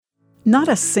Not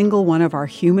a single one of our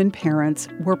human parents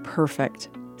were perfect.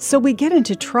 So we get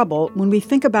into trouble when we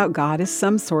think about God as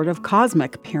some sort of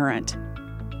cosmic parent.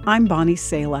 I'm Bonnie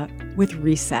Sala with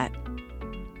Reset.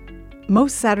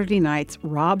 Most Saturday nights,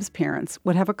 Rob's parents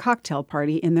would have a cocktail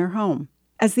party in their home.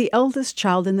 As the eldest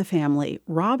child in the family,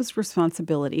 Rob's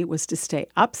responsibility was to stay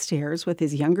upstairs with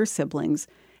his younger siblings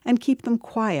and keep them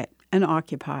quiet and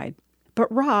occupied.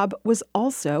 But Rob was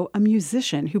also a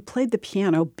musician who played the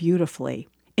piano beautifully.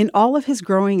 In all of his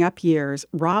growing up years,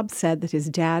 Rob said that his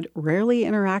dad rarely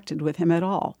interacted with him at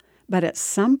all. But at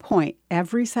some point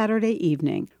every Saturday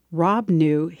evening, Rob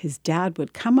knew his dad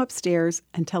would come upstairs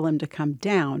and tell him to come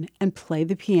down and play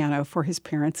the piano for his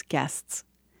parents' guests.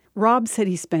 Rob said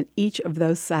he spent each of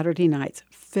those Saturday nights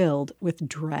filled with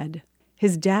dread.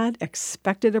 His dad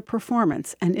expected a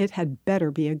performance, and it had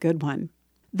better be a good one.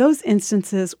 Those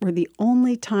instances were the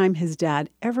only time his dad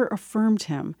ever affirmed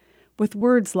him with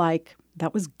words like,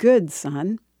 "That was good,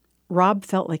 son." Rob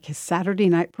felt like his Saturday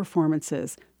night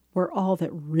performances were all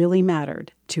that really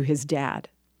mattered to his dad.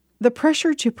 The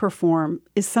pressure to perform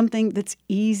is something that's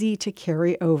easy to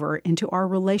carry over into our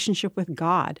relationship with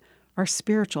God, our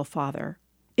spiritual Father.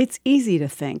 It's easy to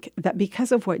think that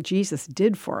because of what Jesus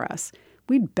did for us,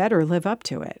 we'd better live up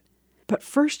to it. But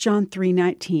 1 John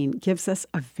 3:19 gives us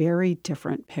a very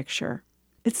different picture.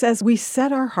 It says, "We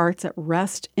set our hearts at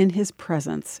rest in His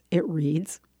presence," it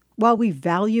reads. While we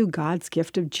value God's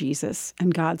gift of Jesus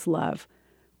and God's love,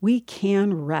 we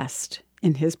can rest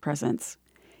in His presence.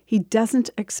 He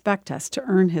doesn't expect us to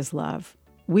earn His love.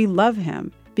 We love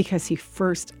Him because He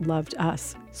first loved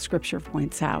us, Scripture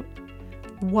points out.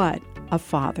 What a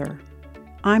Father.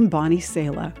 I'm Bonnie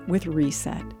Sala with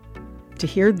Reset. To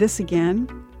hear this again,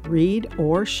 read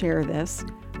or share this,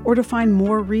 or to find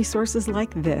more resources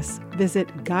like this, visit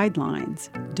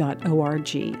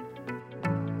guidelines.org.